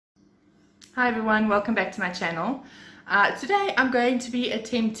Hi everyone, welcome back to my channel. Today I'm going to be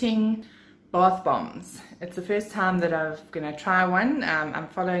attempting bath bombs. It's the first time that I'm going to try one. I'm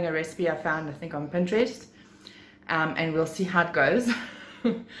following a recipe I found, I think, on Pinterest, and we'll see how it goes.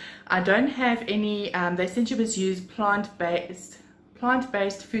 I don't have any, they said you must use plant-based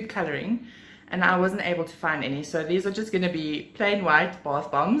food coloring, and I wasn't able to find any, so these are just going to be plain white bath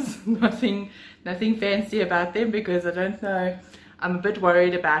bombs. nothing fancy about them, because I don't know, I'm a bit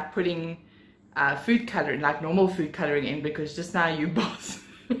worried about putting food coloring, like normal food coloring, in, because just now you bath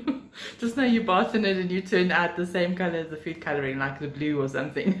in it and you turn out the same color as the food coloring, like the blue or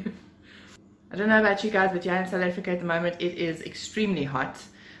something. I don't know about you guys, but yeah, in South Africa at the moment it is extremely hot.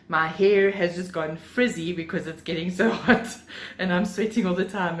 My hair has just gone frizzy because it's getting so hot and I'm sweating all the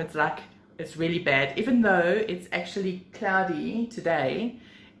time. It's really bad. Even though it's actually cloudy today,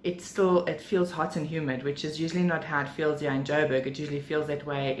 it feels hot and humid, which is usually not how it feels here in Joburg. It usually feels that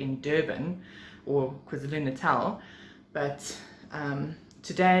way in Durban or KwaZulu-Natal, but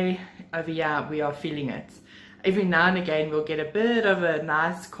today over here we are feeling it. Every now and again we'll get a bit of a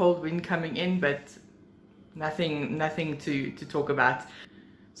nice cold wind coming in, but nothing to talk about.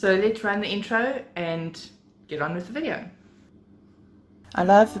 So let's run the intro and get on with the video. I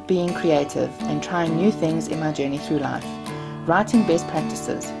love being creative and trying new things in my journey through life. Writing best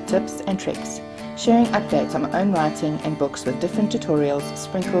practices, tips and tricks, sharing updates on my own writing and books with different tutorials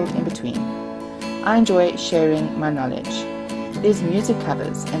sprinkled in between. I enjoy sharing my knowledge. There's music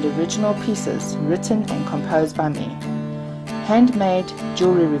covers and original pieces written and composed by me. Handmade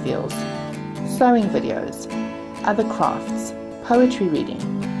jewelry reveals, sewing videos, other crafts, poetry reading,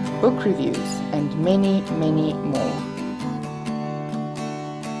 book reviews and many more.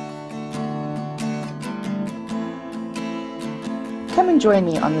 Come and join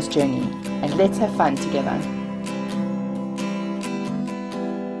me on this journey and let's have fun together.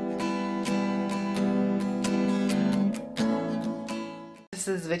 This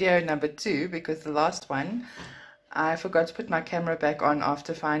is video number 2 because the last one I forgot to put my camera back on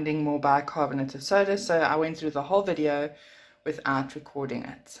after finding more bicarbonate of soda, so I went through the whole video without recording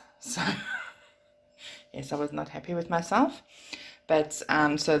it. So yes, I was not happy with myself, but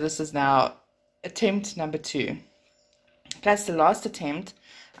so this is now attempt number 2. Plus the last attempt,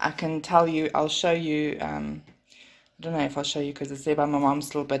 I can tell you, I'll show you, I don't know if I'll show you because it's there by my mom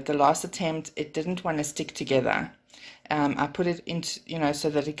still, but the last attempt, it didn't want to stick together. I put it into, so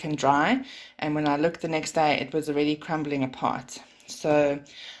that it can dry, and when I looked the next day, it was already crumbling apart. So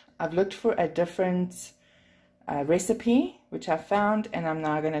I've looked for a different recipe, which I found, and I'm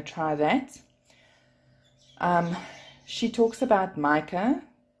now going to try that. She talks about mica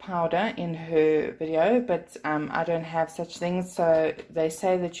powder in her video, but I don't have such things, so they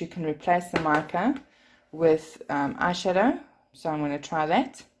say that you can replace the mica with eyeshadow, so I'm going to try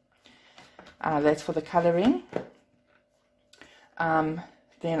that. That's for the coloring.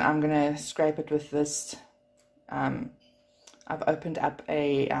 Then I'm going to scrape it with this. I've opened up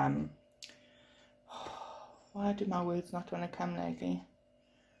a why do my words not want to come lately?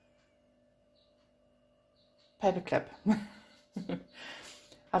 Paperclip.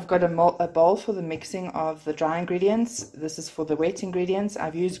 I've got a bowl for the mixing of the dry ingredients. This is for the wet ingredients.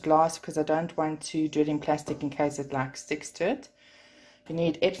 I've used glass because I don't want to do it in plastic in case it sticks to it. You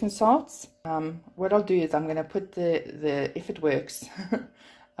need Epsom salts. What I'll do is I'm going to put if it works,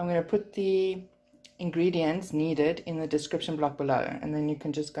 I'm going to put the ingredients needed in the description block below, and then you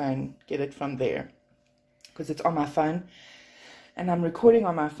can just go and get it from there, because it's on my phone, and I'm recording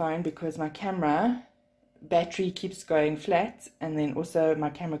on my phone because my camera battery keeps going flat, and then also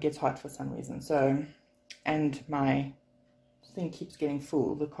my camera gets hot for some reason, so, and my thing keeps getting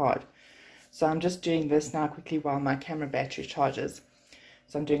full, the card. So I'm just doing this now quickly while my camera battery charges,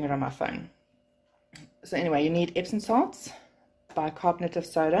 so I'm doing it on my phone. So anyway, you need Epsom salts, bicarbonate of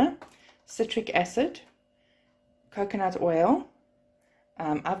soda, citric acid, coconut oil.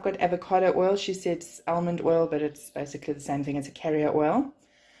 I've got avocado oil. She said it's almond oil, but it's basically the same thing. It's a carrier oil.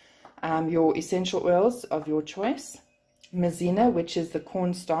 Your essential oils of your choice, maizena, which is the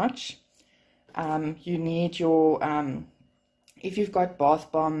cornstarch. You need your, if you've got bath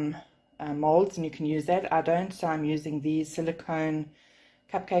bomb molds, and you can use that. I don't, so I'm using these silicone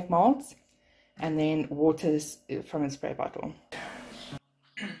cupcake molds, and then water from a spray bottle.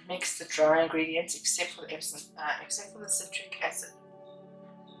 Mix the dry ingredients except for the citric acid.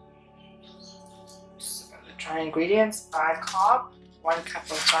 So the dry ingredients: bicarb. 1 cup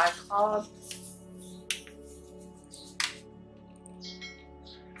of bicarb,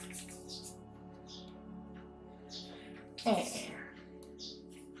 okay,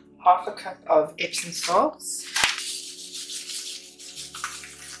 half a cup of Epsom salts,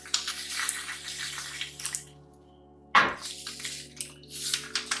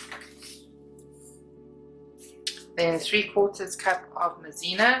 Then 3/4 cup of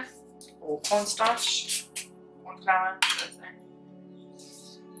maizena or cornstarch, corn flour.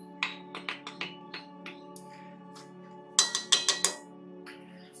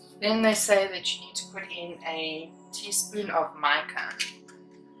 Then they say that you need to put in a teaspoon of mica.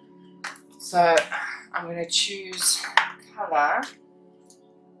 So I'm going to choose color,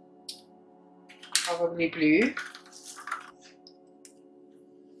 probably blue.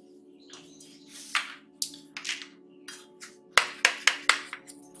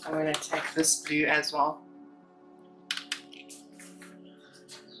 I'm going to take this blue as well.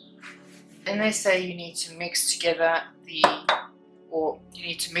 Then they say you need to mix together you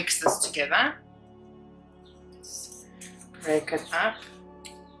need to mix this together. Let's break it up.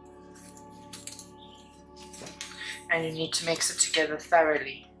 And you need to mix it together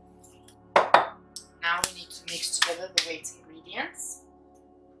thoroughly. Now we need to mix together the wet ingredients.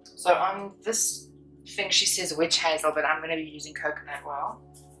 So on this thing she says witch hazel, but I'm going to be using coconut oil.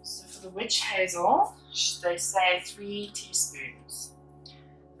 So for the witch hazel, they say 3 teaspoons.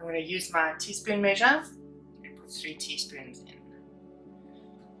 I'm going to use my teaspoon measure and put 3 teaspoons in.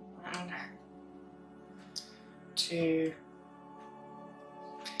 1, 2,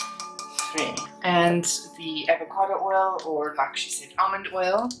 3. And the avocado oil, or like she said, almond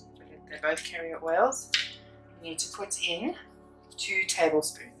oil, they both carry oils. You need to put in 2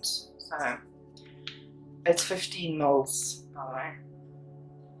 tablespoons. So it's 15 mils, by the way.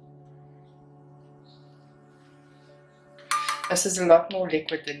 This is a lot more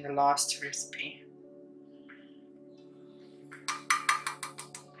liquid than the last recipe.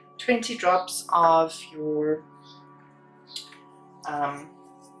 20 drops of your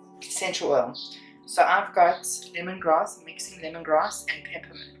essential oil. So I've got lemongrass, I'm mixing lemongrass and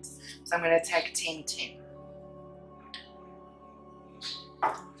peppermint. So I'm going to take 10.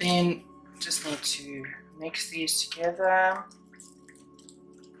 Then just need to mix these together.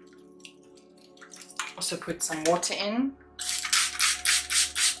 Also put some water in.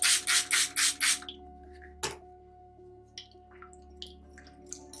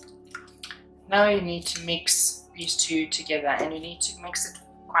 Now you need to mix these two together, and you need to mix it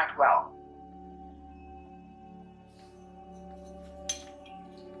quite well.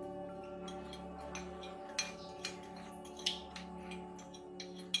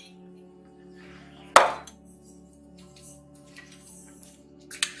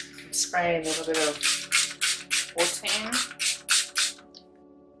 Spray a little bit of water in.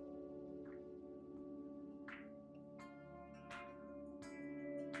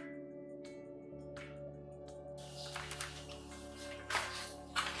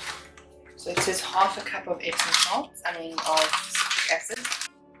 So it says half a cup of Epsom salts, of citric acid.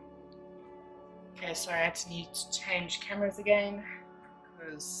 Okay, sorry, I need to change cameras again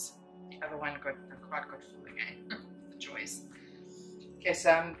because the other one got full again. The joys. Okay,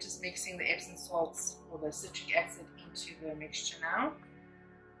 so I'm just mixing the Epsom salts or the citric acid into the mixture now.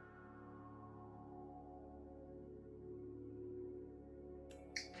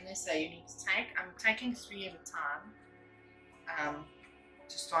 And they say you need to I'm taking 3 at a time.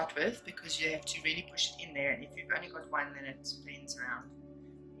 To start with, because you have to really push it in there, and if you've only got one, then it blends around,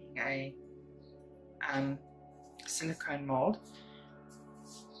 being a silicone mold.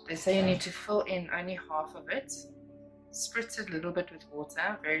 They say you need to fill in only half of it, spritz it a little bit with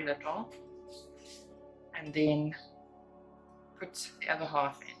water, very little, and then put the other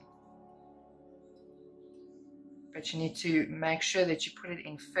half in. But you need to make sure that you put it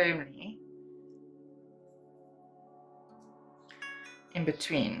in firmly in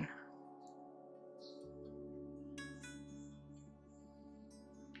between.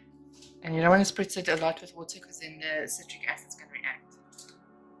 And you don't want to spritz it a lot with water because then the citric acid is going to react.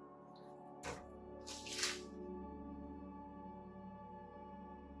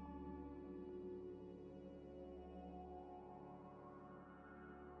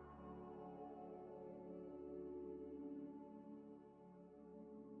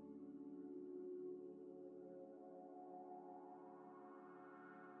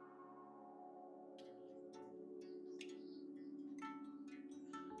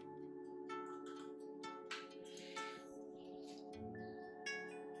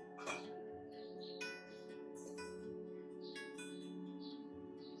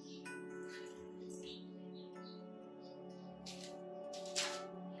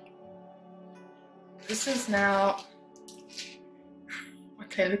 This is now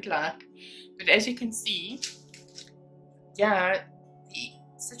what they look like, but as you can see, yeah, the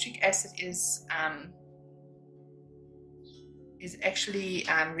citric acid is actually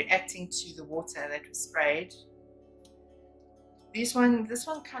reacting to the water that was sprayed, This one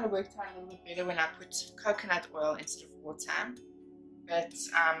kind of worked out a little bit better when I put coconut oil instead of water, but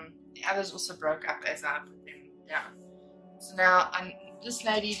the others also broke up as I put them down. So now, this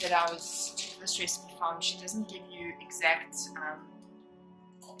lady that I was took this recipe from, she doesn't give you exact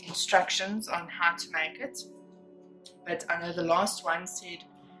instructions on how to make it, but I know the last one said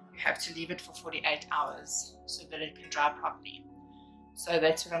you have to leave it for 48 hours so that it can dry properly. So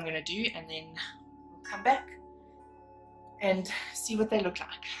that's what I'm going to do, and then we'll come back and see what they look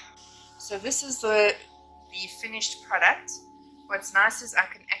like. So this is the finished product. What's nice is I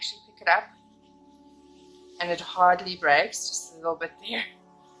can actually pick it up and it hardly breaks, just a little bit there,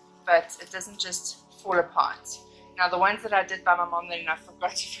 but it doesn't just fall apart. Now the ones that I did by my mom that I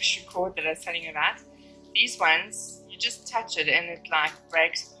forgot to push record that I was telling you about, these ones, you just touch it and it like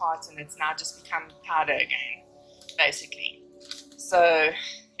breaks apart and it's now just become powder again, basically. So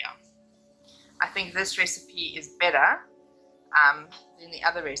yeah, I think this recipe is better than the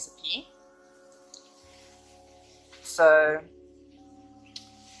other recipe. So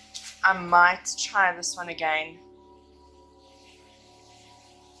I might try this one again,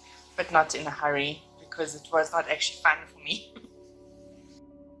 but not in a hurry because it was not actually fun for me.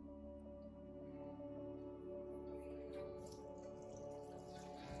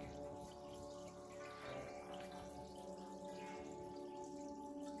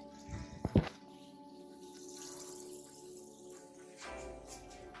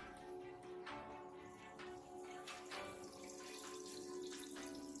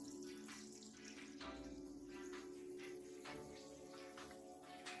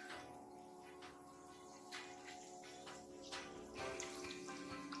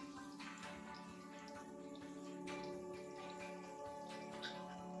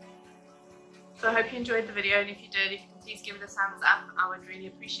 So I hope you enjoyed the video, and if you did, if you can please give it a thumbs up, I would really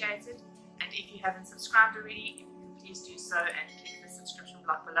appreciate it. And if you haven't subscribed already, if you can please do so and click the subscription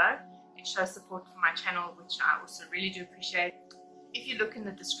block below. It shows support for my channel, which I also really do appreciate. If you look in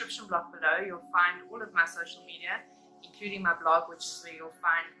the description block below, you'll find all of my social media, including my blog, which is where you'll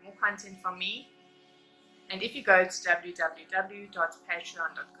find more content from me. And if you go to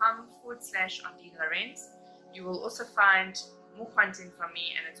www.patreon.com/Ondeane Lourens, you will also find more content from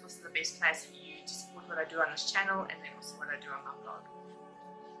me, and it's also the best place for you to support what I do on this channel and then also what I do on my blog.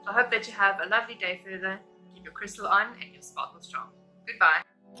 So I hope that you have a lovely day further. Keep your crystal on and your sparkle strong. Goodbye.